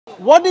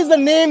What is the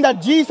name that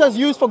Jesus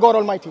used for God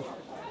Almighty?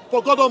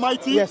 For God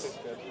Almighty? Yes.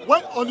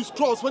 When on his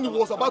cross, when he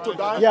was about to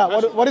die. Yeah,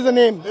 what is the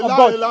name of Eli,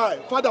 God? Eli,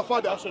 Father,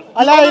 Father.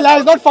 Allah, Allah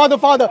is not Father,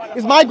 Father.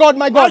 It's my God,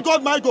 my God. My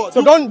God, my God.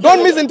 So don't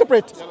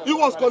misinterpret. He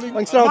was calling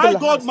my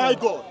God, my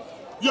God.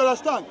 You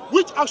understand?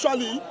 Which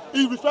actually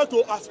he referred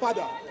to as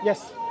Father.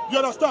 Yes. You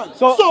understand?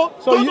 So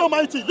God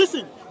Almighty,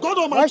 listen. God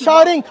Almighty. Why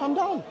shouting? Calm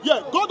down.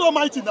 Yeah, God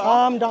Almighty now.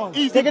 Calm down.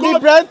 Is Take the a God,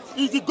 deep breath.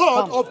 Is the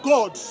God of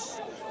gods.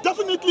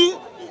 Definitely,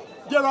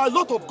 there are a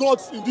lot of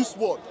gods in this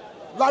world.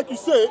 Like you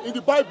say in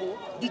the Bible,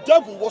 the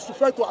devil was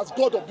referred to as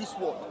God of this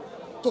world,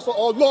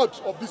 or Lord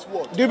of this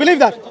world. Do you believe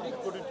that?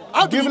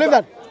 Do you believe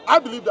that? I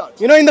believe that.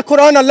 You know, in the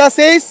Quran, Allah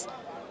says,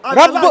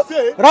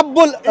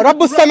 Rabbul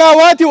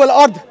samawati wal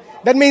ard.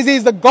 That means He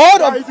is the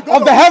God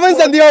of the heavens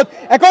and the earth.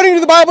 According to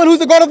the Bible, who's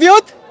the God of the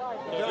earth?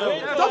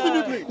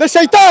 Definitely. The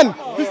Shaitan.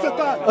 The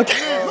Satan. Okay.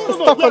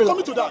 No, we are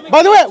coming to that.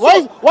 By the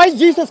way, why is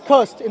Jesus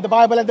cursed in the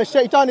Bible and the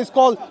Shaitan is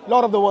called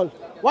Lord of the world?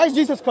 Why is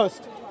Jesus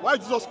cursed? Why is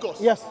Jesus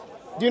cursed? Yes.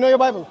 Do you know your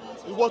Bible?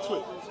 In what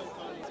way?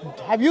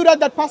 Have you read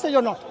that passage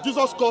or not?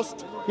 Jesus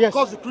cursed. Yes.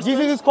 Cursed the Christians.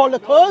 Jesus is called a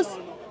curse.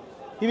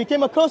 He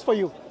became a curse for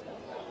you.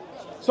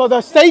 So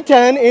the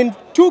Satan in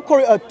 2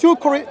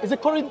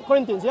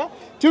 Corinthians, yeah?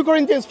 2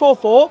 Corinthians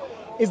 4:4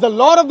 is the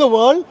Lord of the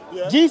world.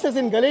 Yeah. Jesus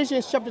in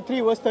Galatians chapter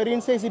 3 verse 13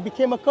 says he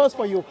became a curse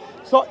for you.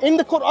 So in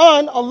the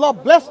Quran, Allah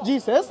blessed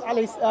Jesus,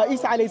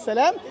 Isa alayhi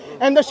salam,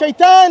 and the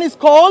Shaitan is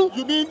called.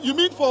 You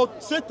mean for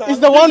Satan is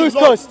the one who is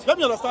cursed. Let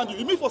me understand you.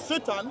 You mean for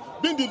Satan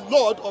being the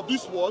Lord of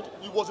this world,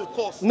 he was a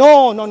curse?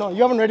 No.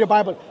 You haven't read your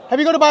Bible. Have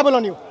you got a Bible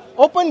on you?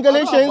 Open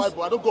Galatians.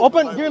 I don't go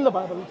Give him the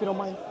Bible if you don't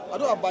mind. I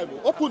don't have Bible.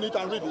 Open it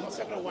and read it.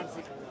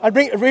 I'll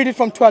read it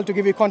from 12 to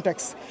give you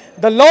context.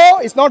 The law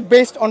is not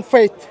based on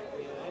faith.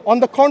 On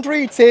the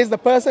contrary, it says the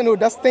person who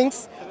does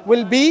things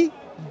will be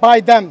by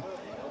them.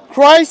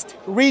 Christ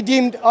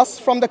redeemed us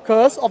from the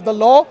curse of the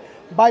law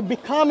by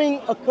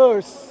becoming a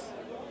curse.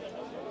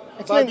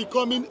 Explain. By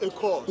becoming a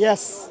curse?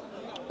 Yes.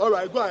 All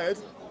right, go ahead.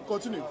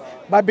 Continue.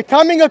 By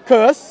becoming a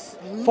curse,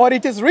 for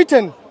it is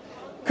written,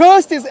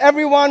 cursed is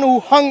everyone who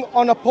hung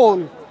on a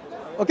pole.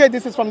 Okay,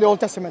 this is from the Old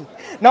Testament.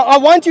 Now, I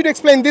want you to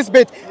explain this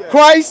bit. Yeah.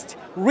 Christ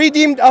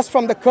redeemed us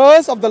from the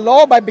curse of the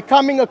law by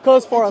becoming a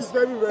curse for us.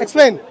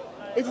 Explain. Simple.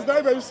 It is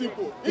very, very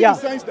simple. In the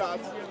sense that,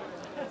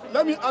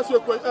 let me ask you a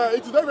question.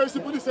 It is very, very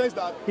simple in the sense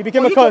that he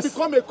became a curse.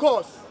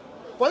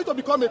 For you to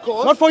become a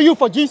curse. Not for you,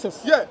 for Jesus.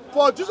 Yeah,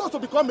 for Jesus to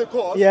become a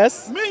curse.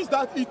 Yes. Means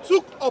that he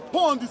took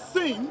upon the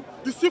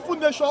sinful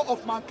nature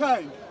of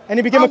mankind. And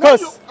he became a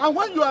curse. And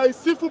when you are a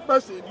sinful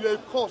person, you are a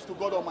curse to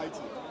God Almighty.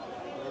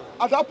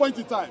 At that point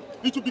in time,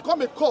 it will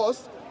become a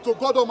curse to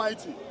God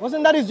Almighty.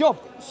 Wasn't that his job?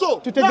 So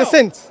to take the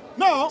sins.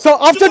 Now, so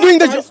after doing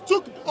the job,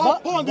 took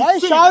upon the why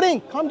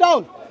shouting? Calm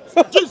down.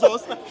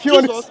 Jesus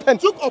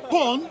took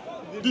upon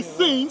the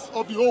sins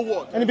of the whole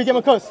world. And he became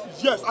a curse.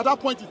 Yes, at that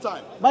point in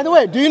time. By the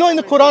way, do you know in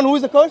the Quran who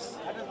is the curse?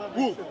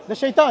 Who? The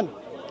Shaitan.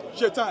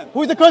 Shaitan.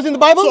 Who is the curse in the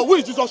Bible? So who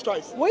is Jesus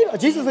Christ? Wait,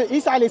 Jesus is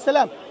Isa alayhi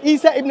salam.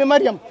 Isa ibn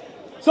Maryam.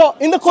 So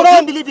in the Quran,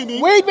 so believe in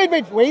him?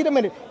 Wait a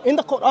minute. In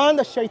the Quran,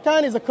 the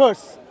Shaitan is a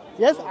curse.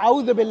 Yes,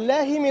 A'udhu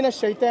billahi minash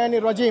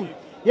shaitanir rajim.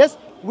 Yes,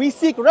 we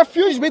seek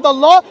refuge with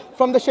Allah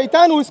from the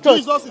Shaitan who is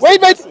cursed.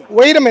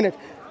 Wait a minute.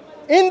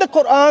 In the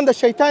Quran, the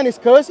Shaitan is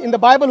cursed. In the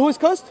Bible, who is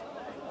cursed?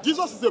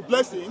 Jesus is a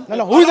blessing.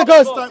 No, who is a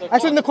curse?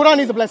 Actually, in the Quran,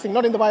 he's a blessing,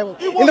 not in the Bible.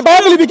 In the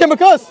Bible, he became a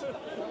curse.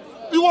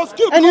 He was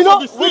killed and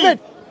because of the sin.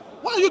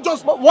 Why are you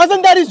just... But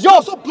wasn't that his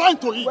job? You're so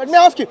blind to it. Let me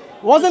ask you,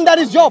 wasn't that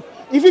his job?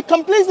 If he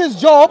completes his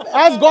job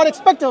as God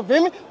expected of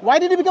him, why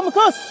did he become a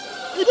curse?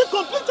 He did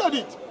completed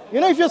it. You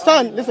know, if your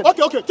son, listen.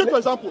 Okay, take for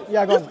example.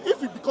 Yeah, go on.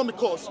 If you become a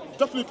curse,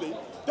 definitely,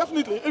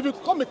 if you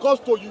become a curse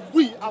to you,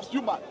 we as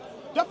human,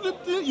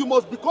 definitely you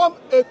must become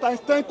a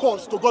times 10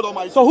 curse to God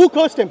Almighty. So who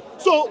cursed him?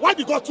 So why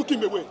did God took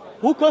him away?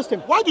 Who cursed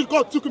him? Why did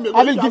God took him away?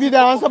 I will give you the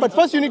answer, but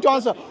first you need to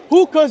answer.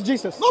 Who cursed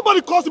Jesus?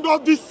 Nobody cursed him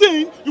because the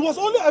sin, he was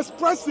only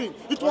expressing.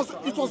 It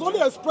was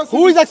only expressing.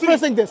 Who is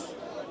expressing this?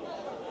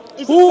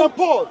 It's St.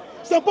 Paul.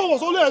 St. Paul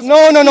was only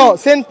expressing. No.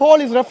 St. Paul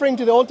is referring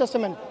to the Old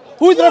Testament.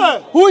 Who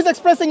is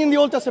expressing in the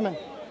Old Testament?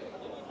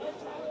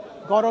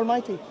 God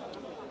Almighty.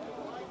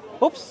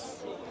 Oops.